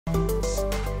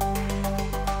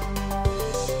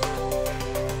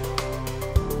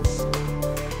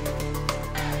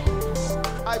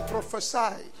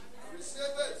prophesy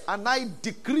and I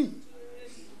decree,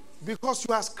 because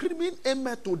you are screaming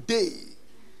amen today,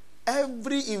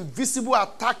 every invisible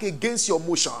attack against your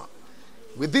motion,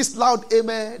 with this loud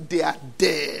amen, they are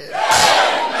dead.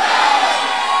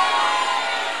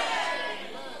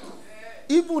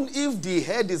 Even if the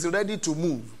head is ready to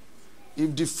move,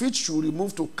 if the feet should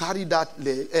remove to carry that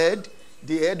head,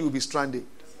 the head will be stranded.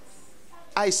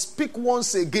 I speak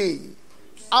once again,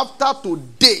 after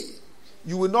today,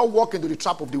 you will not walk into the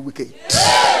trap of the wicked.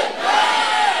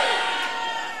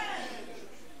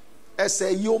 As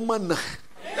a human.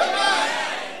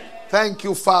 Thank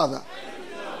you, Father.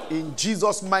 In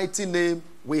Jesus' mighty name,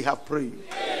 we have prayed.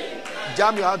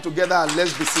 Jam your hand together and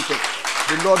let's be seated.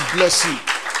 The Lord bless you.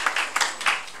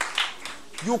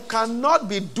 You cannot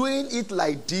be doing it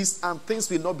like this and things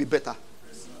will not be better.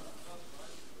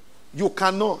 You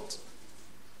cannot.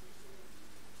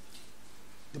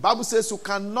 The Bible says you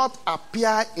cannot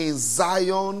appear in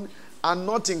Zion and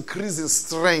not increase in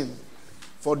strength.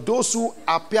 For those who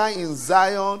appear in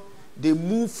Zion, they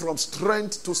move from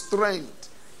strength to strength.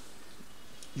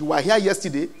 You were here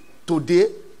yesterday, today,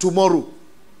 tomorrow.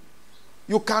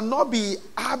 You cannot be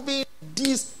having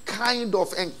this kind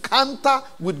of encounter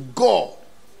with God.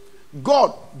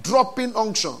 God dropping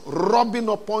unction, rubbing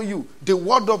upon you. The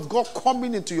word of God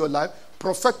coming into your life.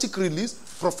 Prophetic release,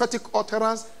 prophetic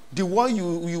utterance. The one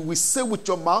you will say with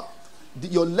your mouth.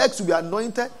 Your legs will be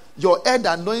anointed. Your head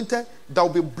anointed. There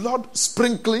will be blood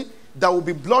sprinkling. There will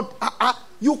be blood.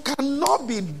 You cannot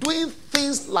be doing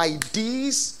things like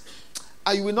this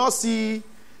and you will not see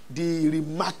the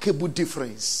remarkable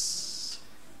difference.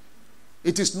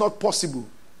 It is not possible.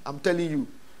 I'm telling you.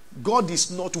 God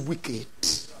is not wicked.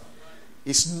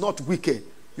 It's not wicked.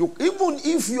 Even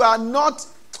if you are not,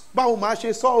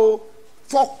 so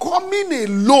for coming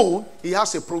alone, he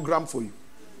has a program for you.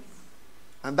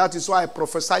 And that is why I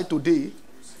prophesy today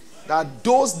that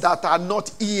those that are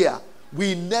not here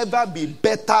will never be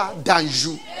better than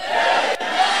you.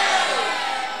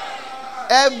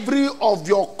 Every of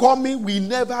your coming will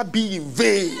never be in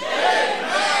vain.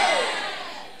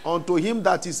 Unto him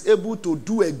that is able to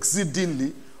do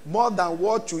exceedingly more than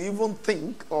what you even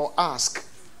think or ask.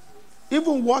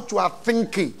 Even what you are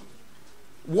thinking.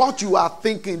 What you are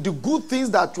thinking. The good things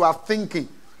that you are thinking.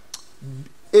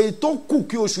 The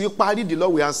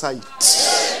Lord will answer it.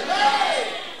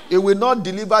 It will not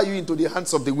deliver you into the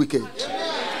hands of the wicked.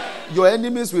 Your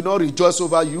enemies will not rejoice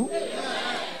over you.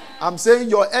 I'm saying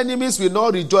your enemies will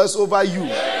not rejoice over you.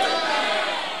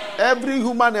 Every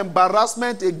human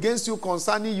embarrassment against you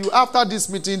concerning you, after this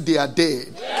meeting, they are dead.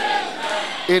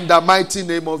 In the mighty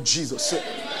name of Jesus.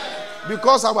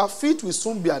 Because our feet will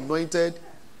soon be anointed,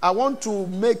 I want to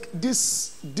make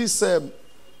this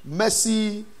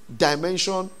mercy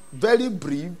dimension very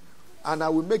brief, and I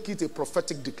will make it a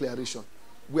prophetic declaration.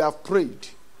 We have prayed,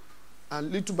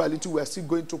 and little by little we are still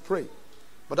going to pray.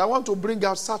 But I want to bring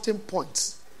out certain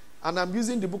points, and I'm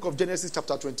using the book of Genesis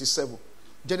chapter 27.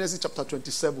 Genesis chapter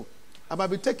 27. I might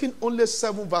be taking only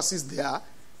 7 verses there,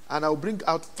 and I'll bring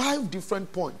out 5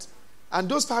 different points. And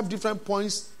those 5 different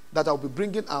points that I'll be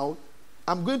bringing out,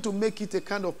 I'm going to make it a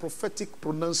kind of prophetic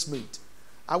pronouncement.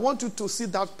 I want you to see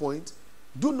that point.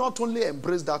 Do not only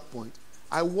embrace that point.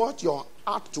 I want your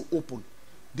heart to open.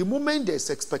 The moment there's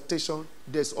expectation,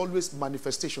 there's always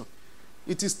manifestation.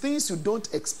 It is things you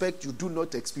don't expect, you do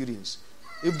not experience.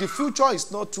 If the future is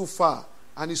not too far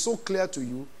and is so clear to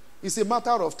you, it's a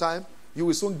matter of time, you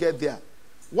will soon get there.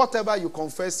 Whatever you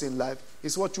confess in life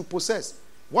is what you possess.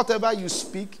 Whatever you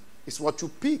speak is what you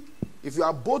pick. If you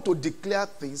are bold to declare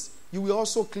things, you will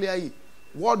also clear it.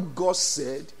 What God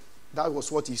said, that was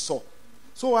what he saw.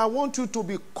 So I want you to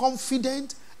be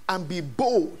confident and be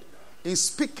bold in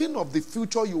speaking of the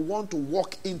future you want to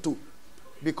walk into.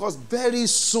 Because very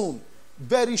soon,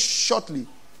 very shortly,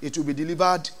 it will be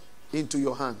delivered into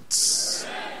your hands.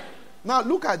 Now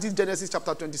look at this Genesis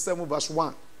chapter 27 verse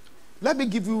 1. Let me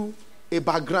give you a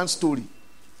background story.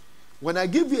 When I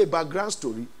give you a background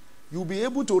story, you'll be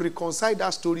able to reconcile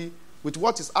that story with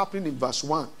what is happening in verse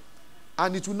 1.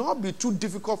 And it will not be too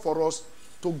difficult for us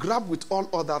to grab with all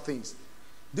other things.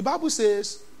 The Bible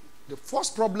says the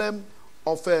first problem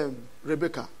of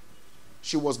Rebekah,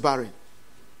 she was barren.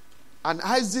 And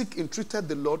Isaac entreated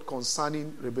the Lord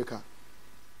concerning Rebekah.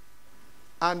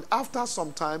 And after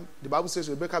some time, the Bible says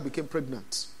Rebekah became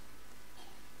pregnant.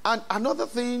 And another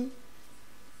thing,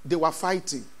 they were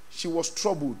fighting. She was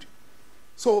troubled.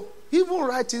 So even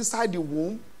right inside the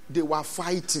womb, they were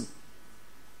fighting.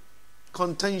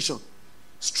 Contention.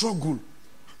 Struggle.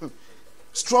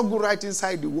 Struggle right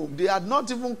inside the womb. They had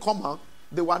not even come out.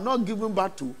 They were not given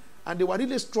birth to. And they were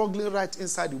really struggling right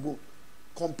inside the womb.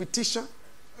 Competition,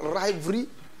 rivalry,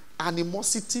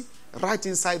 animosity right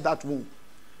inside that womb.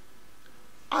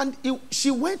 And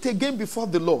she went again before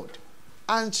the Lord,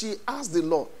 and she asked the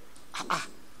Lord,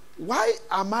 why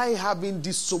am I having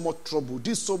this so much trouble,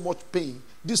 this so much pain,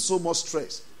 this so much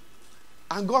stress?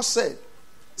 And God said,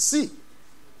 see,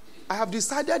 I have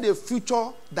decided a future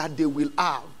that they will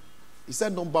have. He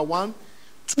said, number one,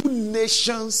 2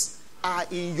 nations are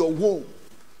in your womb.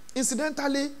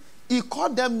 Incidentally, he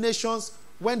called them nations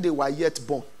when they were yet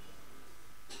born.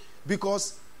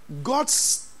 Because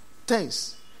God's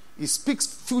tense, he speaks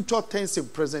future tense in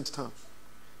present time.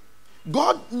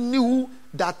 God knew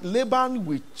that Laban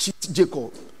will cheat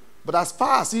Jacob. But as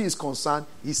far as he is concerned,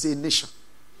 he's a nation.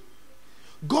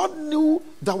 God knew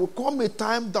there will come a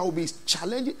time that will be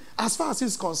challenging. As far as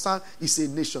he's concerned, he's a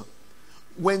nation.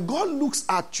 When God looks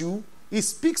at you, he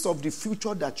speaks of the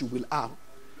future that you will have.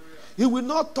 He will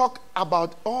not talk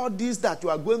about all this that you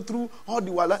are going through, all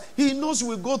the while. He knows you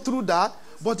will go through that,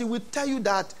 but he will tell you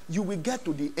that you will get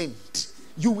to the end.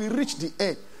 You will reach the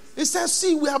end. He says,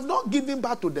 see, we have not given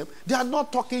birth to them. They are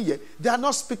not talking yet. They are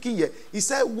not speaking yet. He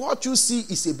said, what you see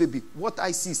is a baby. What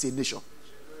I see is a nation.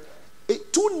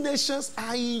 2 nations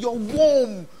are in your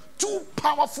womb. 2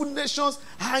 powerful nations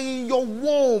are in your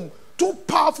womb. 2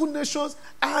 powerful nations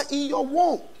are in your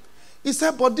womb. He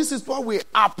said, but this is what will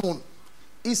happen.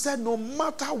 He said, no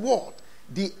matter what,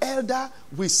 the elder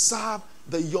will serve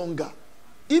the younger.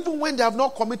 Even when they have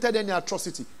not committed any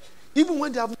atrocity. Even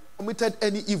when they have not committed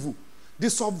any evil. The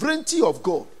sovereignty of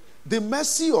God, the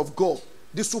mercy of God,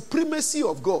 the supremacy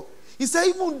of God. He said,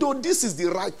 even though this is the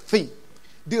right thing,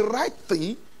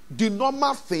 the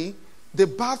normal thing, the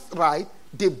birthright,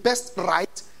 the best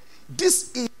right,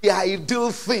 this is the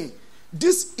ideal thing.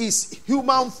 This is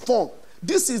human form.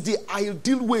 This is the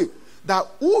ideal way that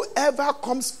whoever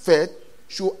comes first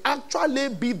should actually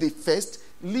be the first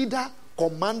leader,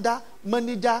 commander,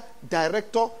 manager,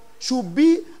 director, should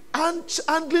be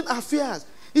handling affairs.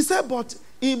 He said, but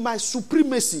in my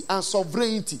supremacy and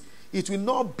sovereignty, it will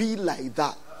not be like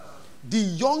that. The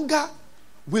younger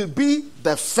will be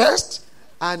the first,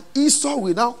 and Esau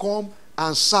will now come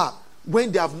and serve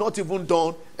when they have not even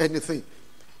done anything.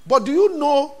 But do you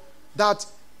know that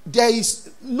there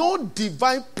is no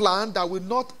divine plan that will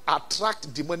not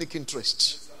attract demonic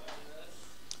interest?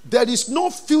 There is no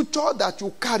future that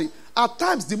you carry. At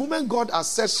times, the moment God has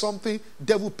said something,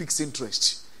 devil picks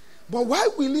interest. But why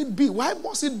will it be? Why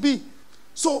must it be?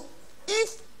 So,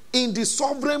 if in the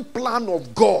sovereign plan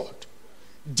of God,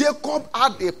 Jacob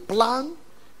had a plan,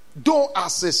 though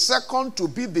as a second to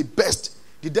be the best,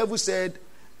 the devil said,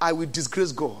 I will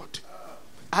disgrace God.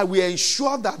 I will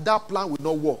ensure that that plan will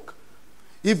not work.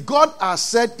 If God has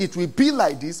said it will be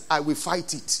like this, I will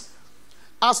fight it.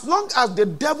 As long as the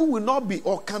devil will not be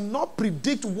or cannot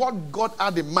predict what God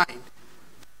had in mind,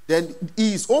 then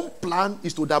his own plan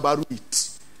is to dabaru it.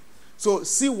 So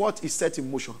see what is set in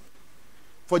motion.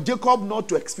 For Jacob not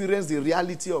to experience the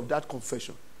reality of that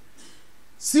confession.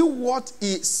 See what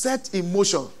is set in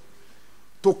motion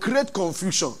to create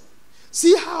confusion.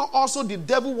 See how also the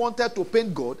devil wanted to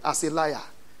paint God as a liar.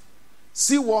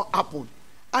 See what happened.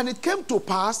 And it came to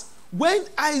pass when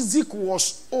Isaac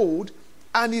was old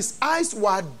and his eyes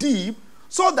were deep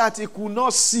so that he could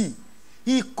not see,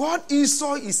 he called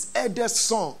Esau his eldest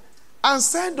son and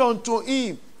said unto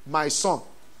him, my son.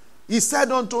 He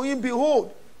said unto him,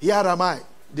 behold, here am I.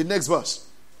 The next verse.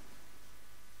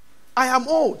 I am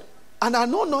old, and I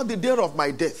know not the day of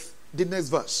my death. The next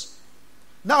verse.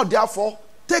 Now therefore,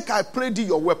 take, I pray thee,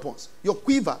 your weapons, your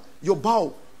quiver, your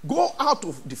bow. Go out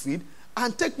of the field,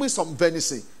 and take me some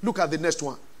venison. Look at the next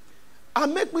one.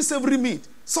 And make me savory meat,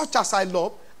 such as I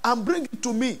love, and bring it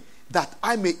to me, that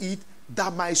I may eat,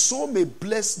 that my soul may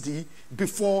bless thee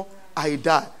before I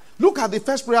die. Look at the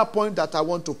first prayer point that I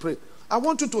want to pray. I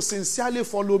want you to sincerely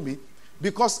follow me,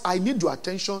 because I need your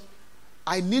attention.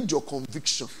 I need your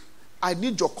conviction. I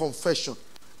need your confession.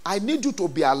 I need you to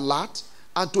be alert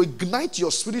and to ignite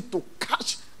your spirit to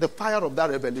catch the fire of that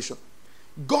revelation.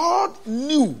 God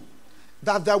knew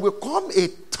that there will come a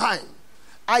time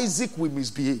Isaac will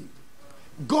misbehave.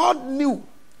 God knew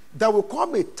there will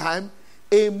come a time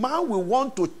a man will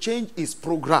want to change his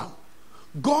program.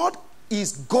 God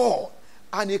is God,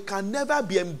 and he can never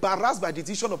be embarrassed by the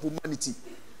decision of humanity.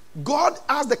 God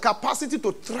has the capacity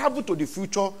to travel to the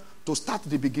future to start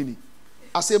the beginning.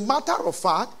 As a matter of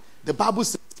fact, the Bible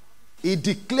says he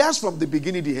declares from the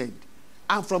beginning the end.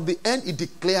 And from the end, he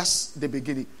declares the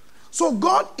beginning. So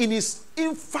God, in his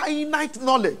infinite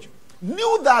knowledge,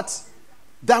 knew that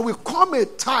there will come a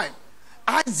time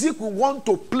Isaac will want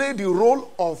to play the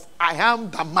role of I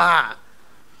am the man.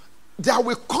 There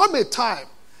will come a time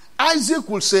Isaac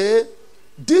will say,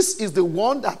 This is the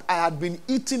one that I had been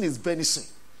eating his venison.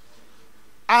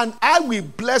 And I will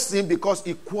bless him because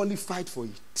he qualified for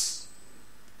it.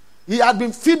 He had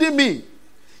been feeding me.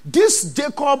 This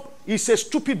Jacob is a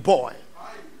stupid boy.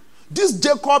 This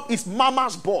Jacob is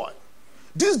mama's boy.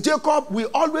 This Jacob will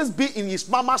always be in his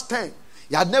mama's tent.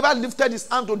 He had never lifted his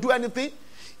hand to do anything.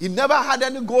 He never had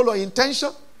any goal or intention.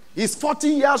 He's 40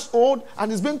 years old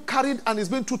and he's been carried and he's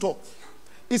been tutored.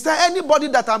 Is there anybody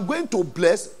that I'm going to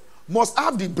bless must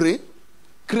have the brain,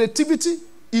 creativity,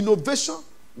 innovation,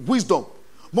 wisdom,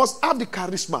 must have the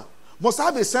charisma, must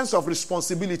have a sense of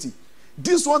responsibility.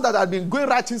 This one that had been going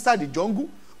right inside the jungle,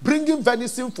 bringing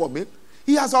venison for me,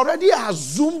 he has already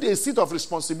assumed a seat of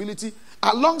responsibility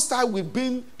alongside with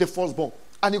being the firstborn.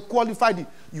 And he qualified it.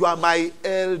 You are my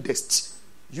eldest.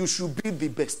 You should be the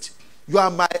best. You are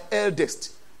my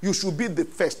eldest. You should be the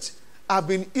first. I've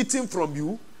been eating from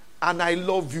you and I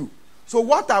love you. So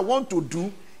what I want to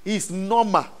do is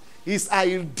normal, is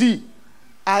ID.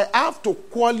 I have to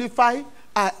qualify.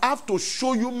 I have to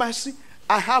show you mercy.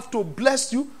 I have to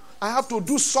bless you. I have to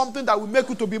do something that will make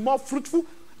you to be more fruitful.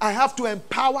 I have to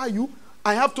empower you.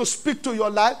 I have to speak to your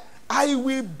life. I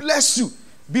will bless you.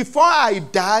 Before I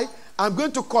die, I'm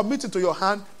going to commit into your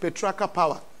hand patriarchal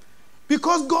power.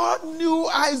 Because God knew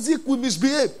Isaac would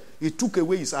misbehave. He took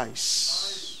away his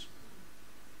eyes.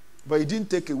 But he didn't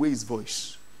take away his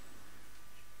voice.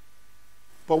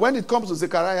 But when it comes to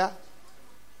Zechariah,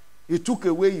 he took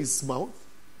away his mouth.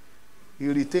 He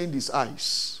retained his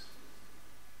eyes.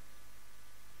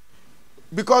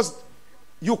 Because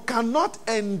you cannot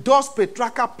endorse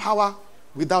patriarchal power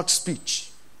without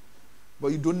speech. But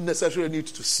you don't necessarily need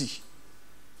to see.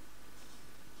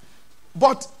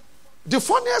 But the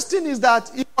funniest thing is that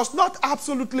he was not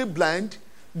absolutely blind.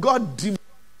 God dimmed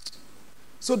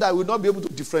so that we will not be able to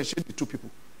differentiate the two people.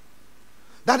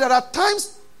 That there are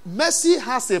times mercy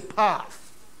has a path.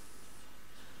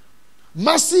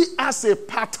 Mercy has a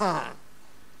pattern.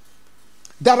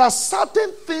 There are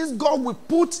certain things God will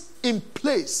put in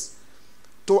place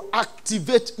to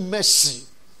activate mercy.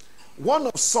 One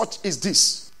of such is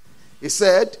this. He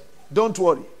said, don't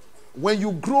worry. When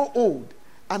you grow old,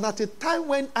 and at a time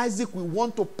when Isaac will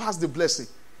want to pass the blessing,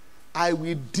 I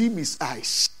will dim his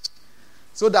eyes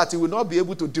so that he will not be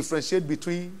able to differentiate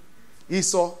between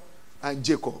Esau and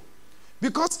Jacob.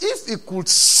 Because if he could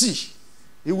see,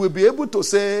 he will be able to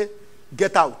say,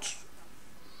 get out.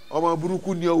 Ọmọ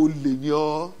burúkú ni o lè ní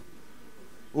ọ.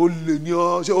 O lè ní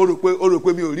ọ. Ṣé o rò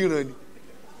pé mi ò ríran ni?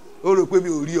 O rò pé mi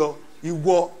ò rí ọ.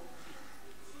 Ìwọ.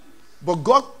 But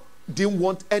God didn't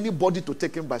want anybody to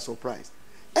take him by surprise.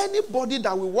 Anybody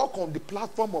that will walk on the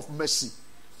platform of mercy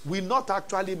will not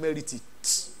actually merit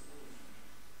it.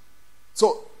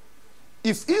 So,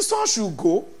 if Esau should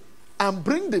go and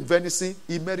bring the venison,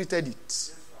 he merited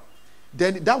it.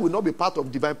 Then that will not be part of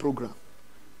divine program.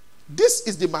 This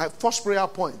is my first prayer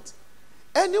point.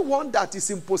 Anyone that is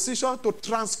in position to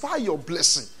transfer your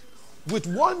blessing, with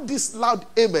one this loud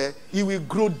amen, he will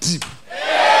grow deep.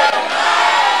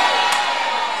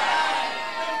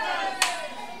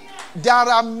 There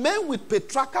are men with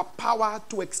patriarchal power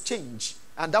to exchange.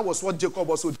 And that was what Jacob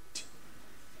also did.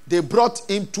 They brought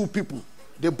him two people.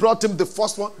 They brought him the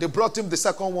first one. They brought him the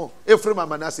second one. Ephraim and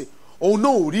Manasseh. Oh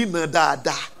no, rí na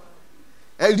dáadáa.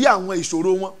 Ẹ rí àwọn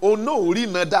ìṣòro wọn. Oh no, rí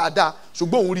na dáadáa.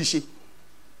 Ṣùgbọ́n òun rí ṣe.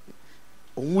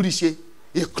 Òun rí ṣe.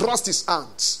 He crossed his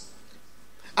hands.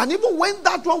 And even when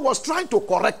that one was trying to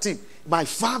correct him, my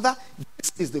father,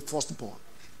 this is the firstborn.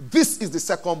 This is the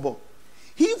secondborn.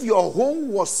 If your home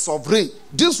was sovereign,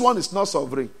 this one is not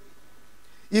sovereign.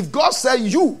 If God said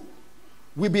you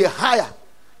will be higher,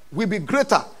 will be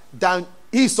greater than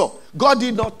Esau, God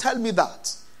did not tell me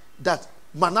that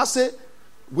Manasseh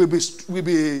will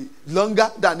be longer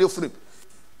than Ephraim.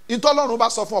 He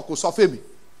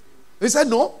said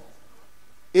no.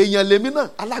 Èèyàn lèmi náà,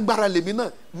 alágbára lèmi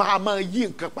náà, máa yí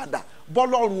nǹkan padà.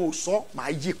 Bọ́lọ́run ò sọ, máa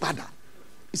yí padà.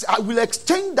 He said, I will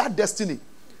exchange that destiny.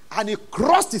 And he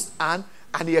crossed his hand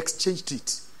and he exchanged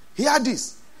it. Hear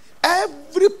this.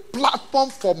 Every platform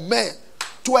for men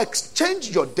to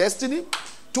exchange your destiny,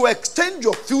 to exchange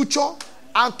your future,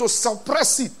 and to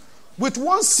suppress it, with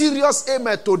one serious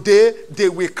amen today, they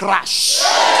will crash.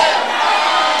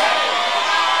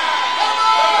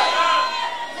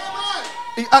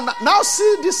 And now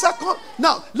see the second.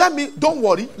 Now, don't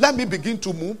worry, let me begin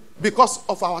to move because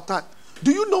of our time.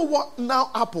 Do you know what now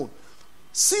happened?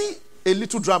 See a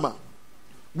little drama.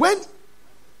 When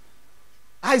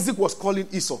Isaac was calling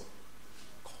Esau,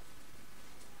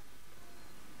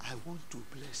 I want to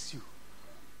bless you.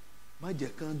 Ma jẹ́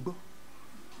kan gbọ́,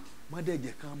 ma dẹ̀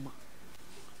jẹ́ kan mọ̀.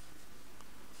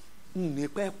 N'ní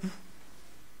pẹ́ kú.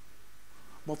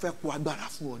 Mo fẹ́ kó agbára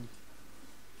fún ọ ni.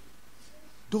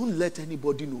 Don't let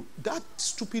anybody know. That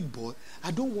stupid boy,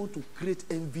 I don't want to create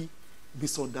envy,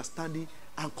 misunderstanding,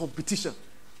 and competition.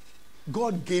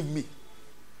 God gave me.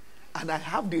 And I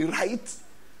have the right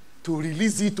to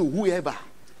release it to whoever.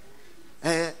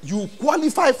 You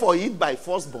qualify for it by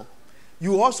firstborn.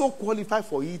 You also qualify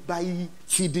for it by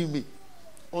feeding me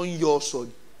on your soul.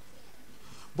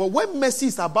 But when mercy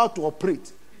is about to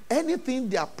operate, anything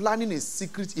they are planning in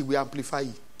secret, it will amplify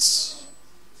it.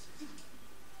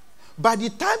 By the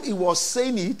time he was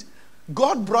saying it,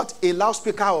 God brought a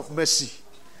loudspeaker of mercy.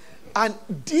 And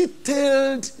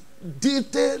detailed,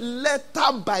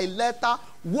 letter by letter,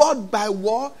 word by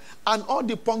word, and all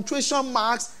the punctuation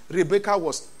marks, Rebecca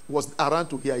was around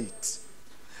to hear it.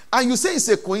 And you say it's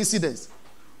a coincidence.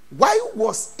 Why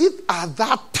was it at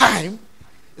that time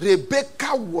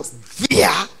Rebecca was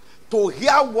there to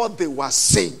hear what they were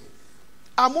saying?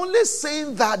 I'm only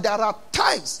saying that there are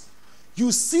times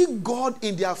you see God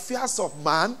in the affairs of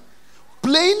man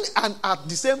playing, and at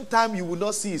the same time you will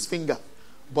not see his finger.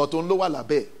 But on lower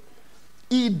labe,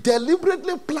 he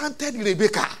deliberately planted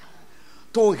Rebecca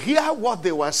to hear what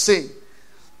they were saying.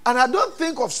 And I don't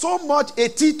think of so much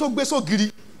eti to gbe so giri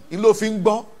in lo fin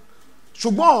gbo.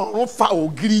 Ṣùgbọ́n ọ̀run fa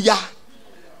ògiri ya.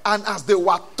 And as they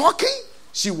were talking,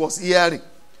 she was hearing.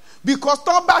 Because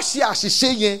tó bá ṣe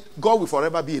àṣìṣe yẹn, God will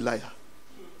forever be a liar.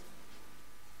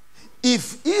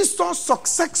 If Esau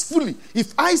successfully,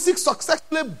 if Isaac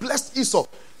successfully blessed Esau,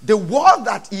 the word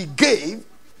that he gave,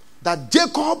 that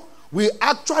Jacob will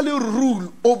actually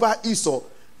rule over Esau,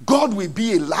 God will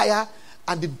be a liar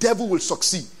and the devil will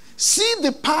succeed. See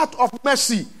the part of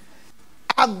mercy.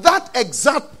 At that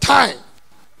exact time,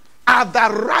 at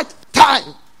the right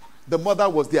time, the mother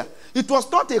was there. It was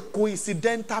not a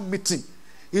coincidental meeting.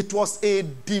 It was a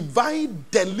divine,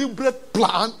 deliberate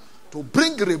plan to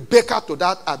bring Rebecca to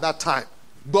that at that time.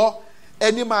 But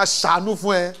any man shanu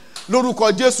fún ẹ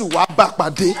lórúkọ Jésù wá bá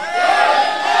pàdé.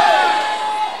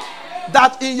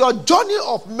 That in your journey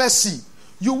of mercy,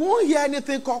 you won't hear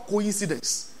anything called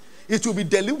coincidence. It will be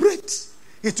deliberate.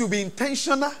 It will be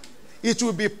intentional. It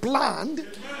will be planned.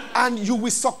 And you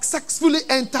will successfully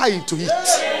enter into it.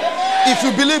 If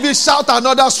you believe it, shout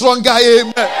another stronger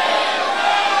amen.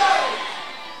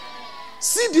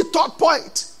 See the third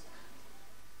point.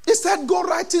 He said, go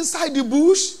right inside the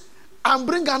bush and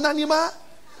bring an animal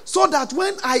so that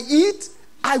when I eat,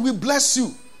 I will bless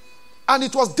you. And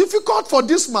it was difficult for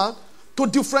this man to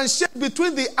differentiate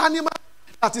between the animal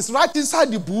that is right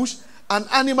inside the bush and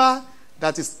animal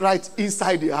that is right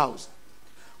inside the house.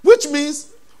 Which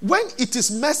means when it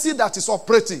is mercy that is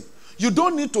operating, you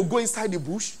don't need to go inside the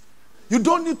bush. You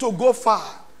don't need to go far.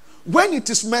 When it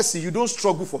is mercy, you don't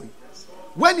struggle for it.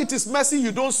 When it is mercy,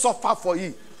 you don't suffer for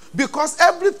it. Because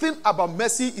everything about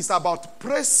mercy is about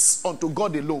praise unto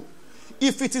God alone.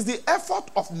 If it is the effort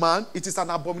of man, it is an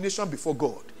abomination before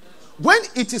God. When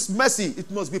it is mercy, it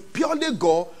must be purely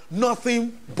God,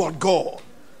 nothing but God.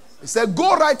 He said,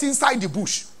 go right inside the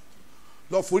bush.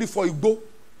 Lord, for Igbo,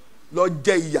 Lord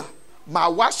Jeya,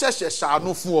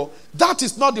 that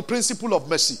is not the principle of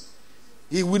mercy.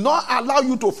 He will not allow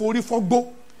you to for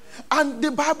Igbo. And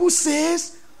the Bible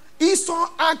says, Esau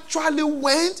actually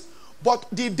went, but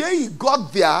the day he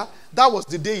got there, that was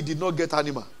the day he did not get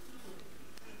animal.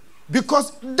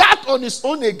 Because that on his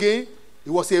own again, it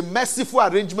was a merciful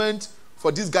arrangement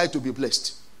for this guy to be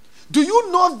blessed. Do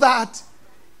you know that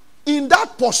in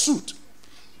that pursuit,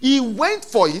 he went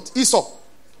for it, Esau.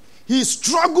 He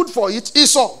struggled for it,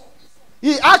 Esau.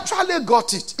 He actually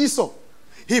got it, Esau.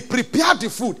 He prepared the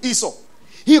food, Esau.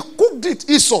 He cooked it,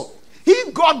 Esau. He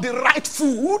got the right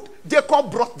food,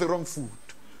 Jacob brought the wrong food.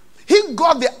 He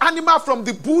got the animal from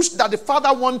the bush that the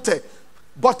father wanted.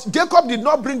 But Jacob did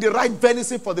not bring the right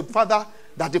venison for the father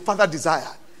that the father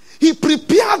desired. He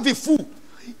prepared the food.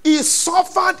 He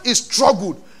suffered, he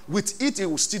struggled. With it,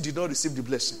 he still did not receive the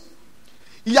blessing.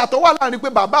 Ìyàtọ̀ wà láàrin pé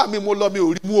bàbá mi mo lọ mi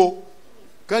ò rí mú o.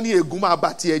 Kán ní ègún máa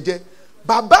bà tiẹ̀ jẹ́.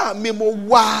 Bàbá mi mo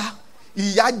wá,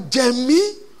 ìyà jẹ mí,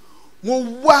 mo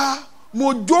wá,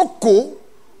 mo jókòó,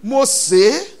 mo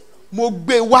sè, mo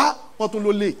gbé wá, wọ́n tún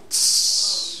ló late.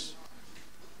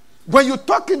 When you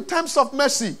talk in terms of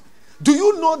mercy, do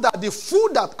you know that the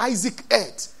food that Isaac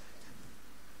ate,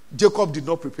 Jacob did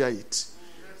not prepare it?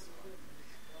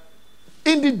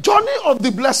 In the journey of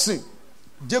the blessing,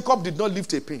 Jacob did not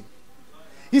lift a pin.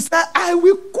 He said, I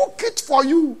will cook it for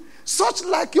you, such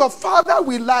like your father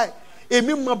will like.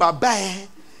 Èmi mọ bàbá ẹ,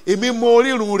 èmi mọ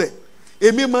orírun rẹ̀,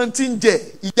 èmi mọ tí ń jẹ,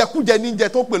 ìjẹkújẹ ní jẹ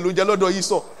tó pẹ̀lú oúnjẹ lọ́dọ̀ yìí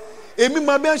sọ. Èmi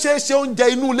mọ bí wọ́n ṣe oúnjẹ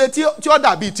inú ilé tí ó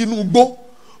dàbí tinú igbó.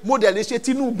 Mo dẹ̀ lè ṣe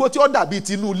tinú igbó tí ó dàbí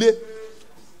tinú ilé.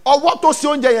 ọwọ́ tó ṣe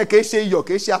oúnjẹ yẹn kìí ṣe iyọ̀,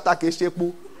 kìí ṣe ata, kìí ṣe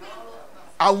epo.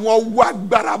 Àwọn ọwọ́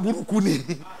agbára burúkú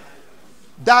ni.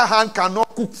 That hand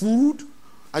cannot cook food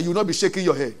and you will not be shaking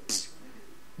your head.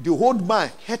 The old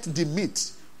man ate the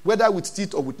meat, whether with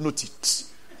teeth or with no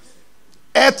teeth.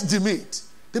 Ate the meat.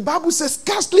 The Bible says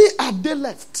scarcely had they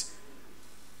left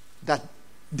that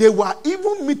they were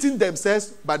even meeting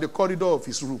themselves by the corridor of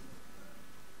his room.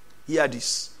 Hear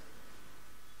this.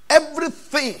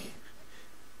 Everything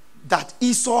that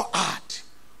Esau had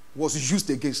was used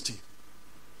against him.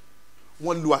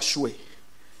 One luashwe.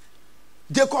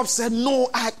 Jacob said, no,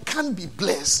 I can't be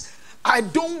blessed. I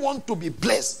don't want to be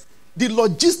blessed. The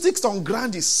logistics on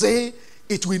ground is saying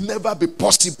it will never be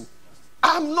possible.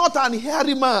 I'm not an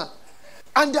hairy man.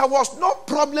 And there was no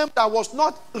problem, that was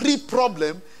not real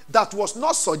problem, that was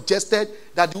not suggested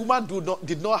that the woman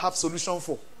did not have solution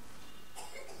for.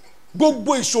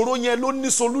 Gbogbo ìṣòro yẹn ló ní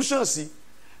solution sí.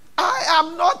 I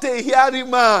am not a hairy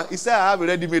man. He said, I have a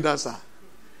ready-made answer.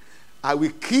 I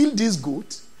will kill this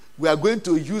goat. We are going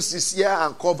to use his ear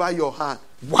and cover your hand.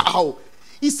 Wow.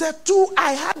 He said, too,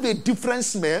 I have a different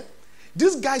smell.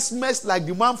 This guy smells like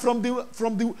the man from the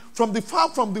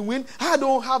farm, from the wind. I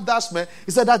don't have that smell.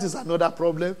 He said, that is another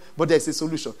problem, but there's a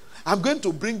solution. I'm going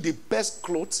to bring the best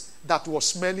clothes that was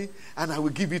smelly, and I will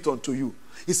give it unto you.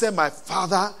 He said, my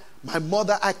father, my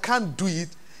mother, I can't do it.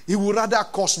 He would rather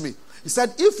curse me. He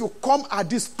said, if you come at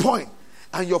this point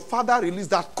and your father release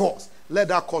that curse, let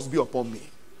that curse be upon me.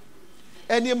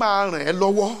 Ẹni máa ràn ẹ́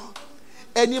lọ́wọ́,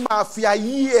 ẹni máa fi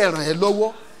ayé ẹ̀ ràn ẹ́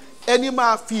lọ́wọ́, ẹni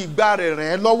máa fi ìgbà rẹ̀ ràn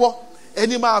ẹ́ lọ́wọ́,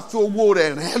 ẹni máa fi owó rẹ̀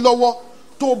ràn ẹ́ lọ́wọ́,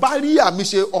 tó bá rí àmì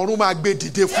ṣe ọ̀run máa gbé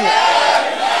dìde fún ọ.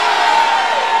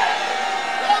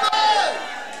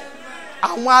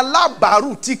 Àwọn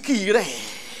alábàárù tí kì í rẹ̀,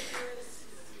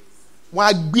 wọ́n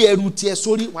á gbé ẹrù tiẹ̀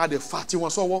sórí, wọ́n á dẹ̀ fa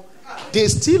tiwọn sọ́wọ́. They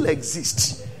still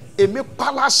exist. Èmi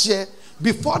pàláṣẹ,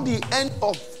 before the end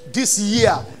of this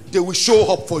year, they will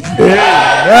show up for you.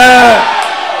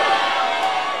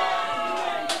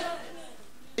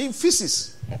 In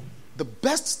physics, the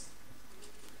best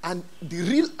and the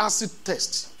real acid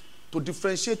test to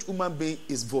differentiate human being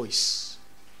is voice.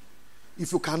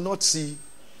 If you cannot see,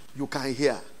 you can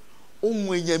hear. Ohun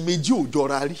èèyàn méjì ò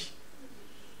jọra rí.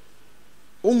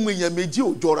 Ohun èèyàn méjì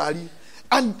ò jọra rí.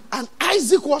 And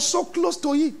Isaac was so close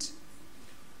to it.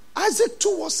 Isaac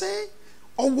too was saying,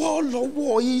 ọwọ́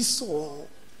lọ́wọ́ Esau,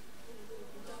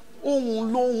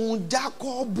 ohun lóhun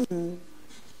Jacob.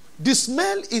 The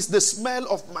smell is the smell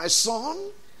of my son.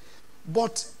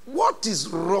 But what is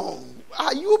wrong?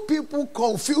 Are you people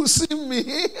confusing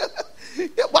me?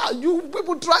 Are you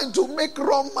people trying to make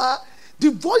Roma?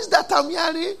 The voice that I'm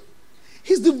hearing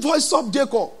is the voice of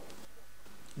Jacob.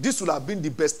 This would have been the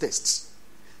best test.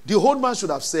 The old man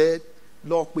should have said,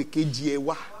 Lord,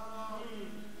 Pekejiewa.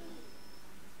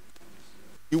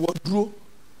 He was Drew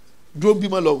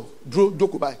Bimalo, Drew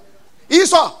Dokubai.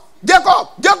 Esau, Jacob,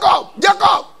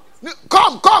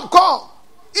 come.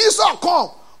 Esau, come.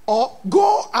 Or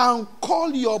go and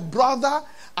call your brother.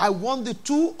 I want the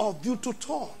two of you to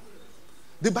talk.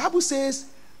 The Bible says,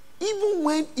 even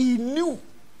when he knew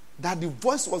that the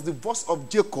voice was the voice of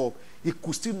Jacob, he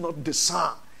could still not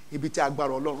discern. He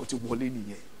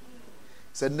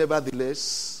said,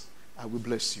 nevertheless, I will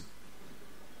bless you.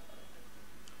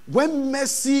 When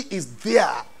mercy is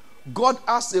there, God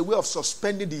has a way of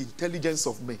suspending the intelligence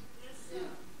of men.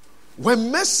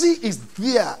 When mercy is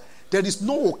there is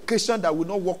no occasion that will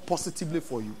not work positively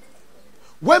for you.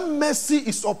 When mercy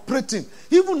is operating,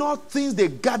 even all things they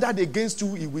gathered against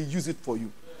you, he will use it for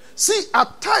you. See,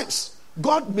 at times,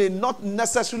 God may not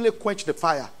necessarily quench the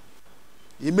fire.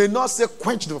 He may not say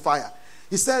quench the fire.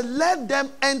 He said, let them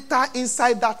enter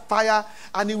inside that fire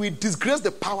and he will disgrace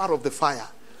the power of the fire.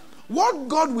 What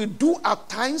God will do at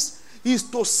times is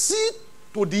to see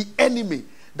to the enemy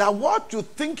that what you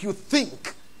think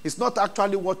is not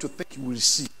actually what you think you will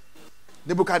receive.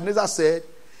 Nebuchadnezzar said,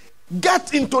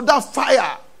 get into that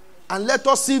fire and let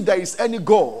us see if there is any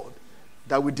God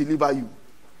that will deliver you.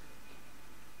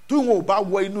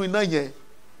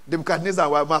 Nebuchadnezzar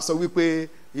was master wípé,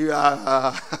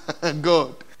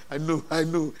 God, I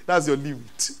know, that's your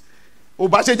limit.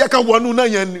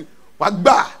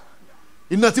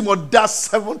 That's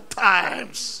 7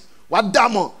 times.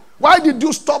 Why did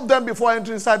you stop them before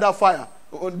entering inside that fire?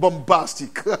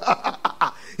 Bombastic.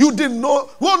 You didn't know.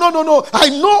 No.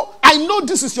 I know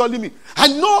this is your limit. I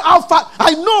know how far.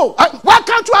 I know. Why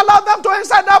can't you allow them to enter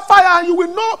inside that fire and you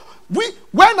will know?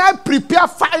 When I prepare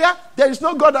fire, there is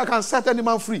no God that can set any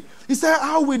man free. He said,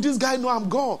 how will this guy know I'm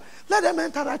God? Let them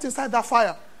enter right inside that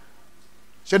fire.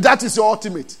 So that is your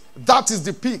ultimate. That is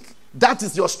the peak. That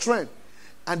is your strength.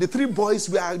 And the 3 boys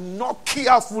were not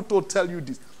careful to tell you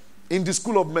this. in the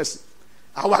school of mercy.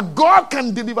 Our God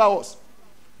can deliver us.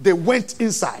 They went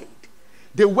inside.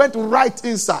 They went right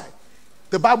inside.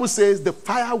 The Bible says the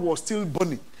fire was still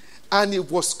burning. And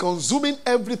it was consuming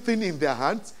everything in their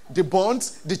hands. The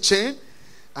bonds, the chain.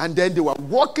 And then they were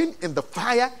walking in the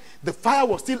fire. The fire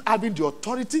was still having the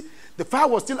authority. The fire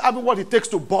was still having what it takes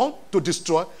to burn, to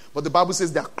destroy. But the Bible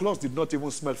says their clothes did not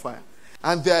even smell fire.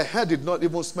 And their hair did not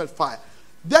even smell fire.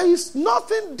 There is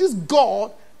nothing this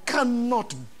God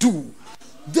cannot do.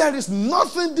 There is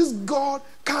nothing this God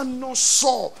cannot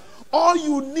solve. All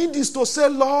you need is to say,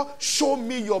 Lord, show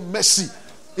me your mercy.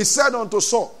 He said unto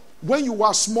Saul, when you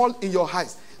were small in your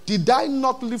eyes, did I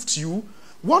not lift you?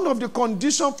 One of the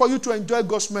conditions for you to enjoy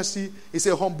God's mercy is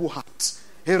a humble heart,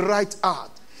 a right heart,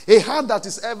 a heart that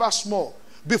is ever small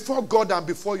before God and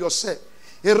before yourself,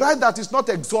 a heart that is not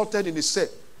exalted in itself.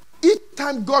 Each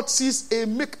time God sees a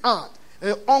meek heart,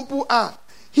 a humble heart,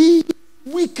 he is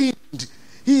weakened.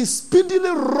 He speedily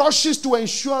rushes to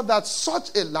ensure that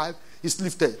such a life is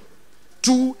lifted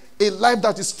to a life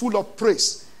that is full of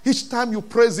praise. Each time you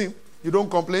praise him, you don't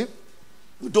complain,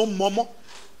 you don't murmur.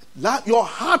 Your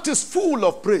heart is full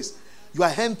of praise. You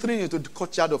are entering into the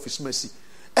courtyard of his mercy.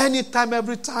 Anytime,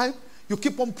 every time, you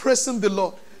keep on praising the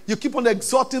Lord. You keep on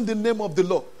exalting the name of the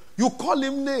Lord. You call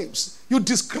him names. You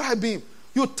describe him.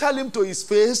 You tell him to his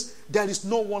face, there is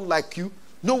no one like you.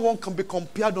 No one can be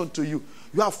compared unto you.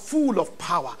 You are full of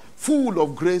power, full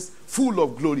of grace, full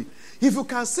of glory. If you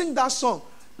can sing that song,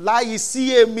 Lai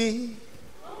siye mi,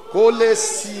 kole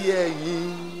siye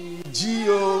yi,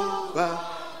 Jehovah,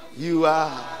 you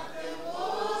are.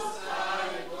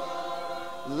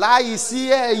 Lai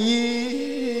siye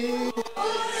yi,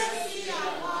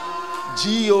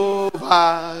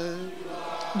 Jehovah.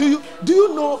 Do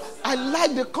you know, I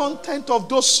like the content of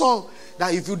those songs.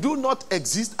 That if you do not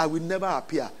exist, I will never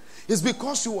appear. It's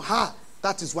because you are.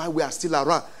 That is why we are still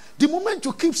around. The moment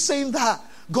you keep saying that,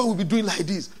 God will be doing like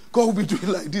this. God will be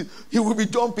doing like this. He will be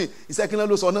jumping. He said, can I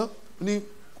lose honor?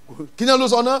 Can I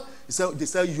lose honor? They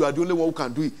said, you are the only one who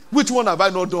can do it. Which one have I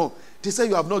not done? They said,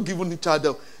 you have not given each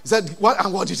other. He said, what?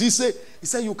 And what did he say? He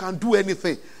said, you can do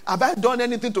anything. Have I done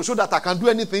anything to show that I can do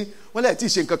anything? Well, let it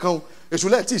shake. Èṣù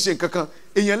let it shake.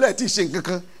 Èyàn let it shake.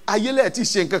 Ayé let it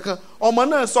shake. Ọmọ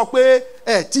náà sọ pé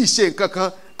ẹ tí ṣe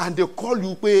nǹkankan. And they call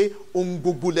you pé ohun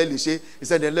gbogbo lẹ lè ṣe. He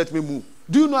said, then let me move.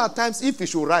 Do you know at times if he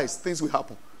should rise, things will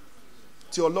happen.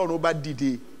 Tí Ọlọ́run bá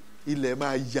dìde, ilẹ̀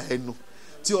máa ya ẹnu.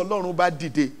 Tí Ọlọ́run bá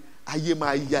dìde, ayé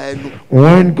máa ya ẹnu.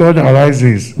 When God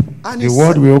arises, the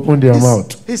word will open their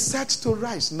mouth. He's set to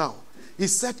rise now.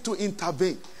 He's set to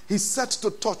intervene. He's set to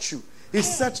touch you.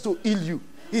 He's set to heal you.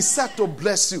 He's set to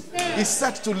bless you. He's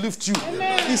set to lift you.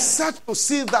 He's set to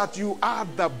see that you are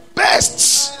the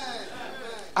best.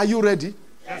 Are you ready?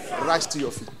 Rise to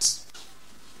your feet.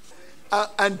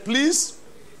 And please,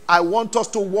 I want us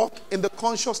to walk in the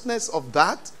consciousness of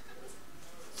that,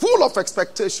 full of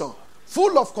expectation,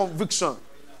 full of conviction,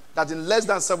 that in less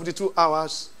than 72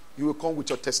 hours, you will come with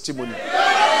your testimony.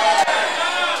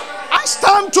 I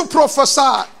stand to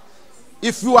prophesy.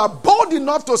 If you are bold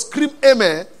enough to scream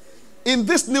amen, in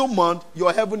this new month,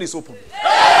 your heaven is open.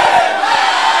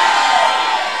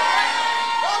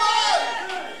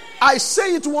 I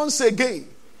say it once again.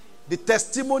 The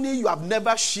testimony you have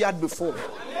never shared before.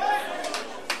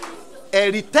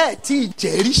 In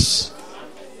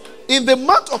the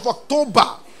month of October,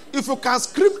 if you can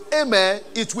scream amen,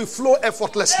 it will flow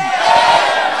effortlessly.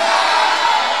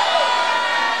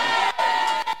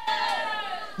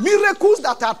 Miracles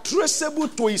that are traceable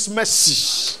to his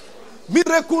mercy.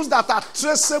 Miracles that are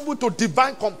traceable to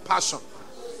divine compassion.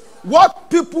 What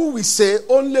people will say,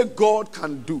 only God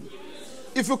can do.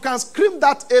 If you can scream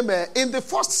that amen, in the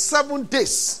first 7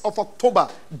 days of October,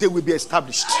 they will be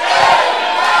established.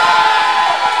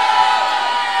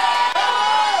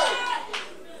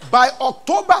 By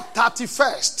October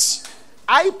 31st,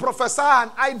 I prophesy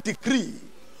and I decree,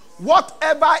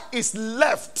 whatever is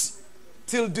left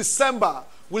till December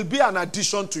will be an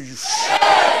addition to you.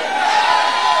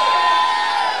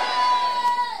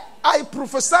 I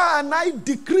prophesy and I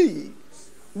decree,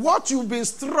 what you've been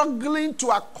struggling to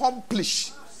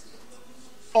accomplish,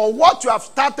 or what you have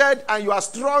started and you are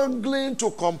struggling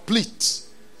to complete,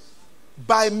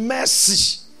 by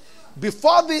mercy,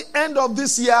 before the end of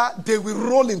this year, they will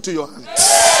roll into your hands.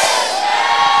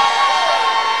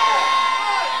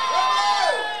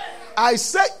 I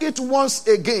say it once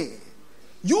again.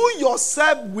 You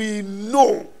yourself will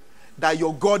know that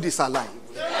your God is alive.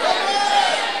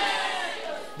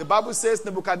 The Bible says,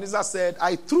 Nebuchadnezzar said,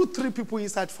 I threw 3 people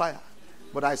inside fire,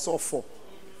 but I saw 4.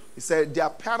 He said, the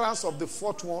appearance of the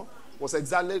 4th one was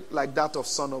exactly like that of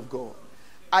Son of God.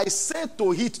 I say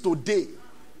to it today,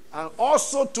 And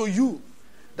also to you,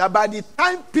 that by the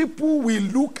time people will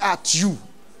look at you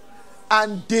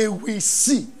and they will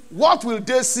see, what will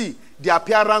they see? The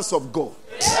appearance of God.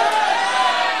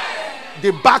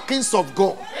 The backings of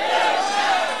God.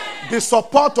 The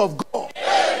support of God.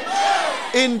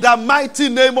 In the mighty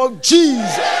name of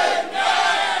Jesus.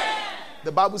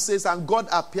 The Bible says, and God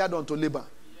appeared unto Laban.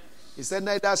 He said,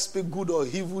 neither speak good or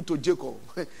evil to Jacob.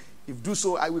 If do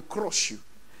so, I will crush you.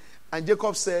 And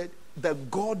Jacob said, the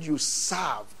God you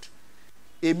served,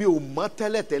 I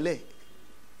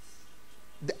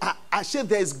said,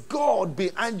 there is God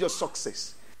behind your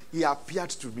success. He appeared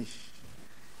to me.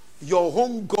 Your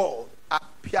own God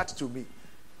appeared to me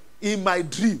in my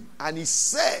dream. And he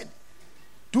said,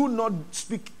 do not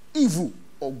speak evil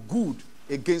or good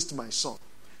against my son.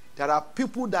 There are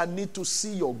people that need to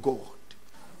see your God.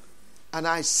 And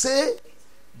I say,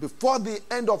 before the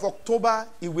end of October,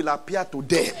 he will appear to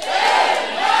them.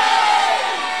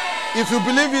 If you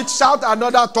believe it, shout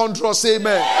another thunderous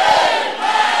amen.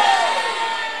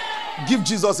 Give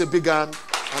Jesus a big hand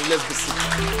and let's be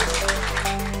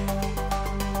seated.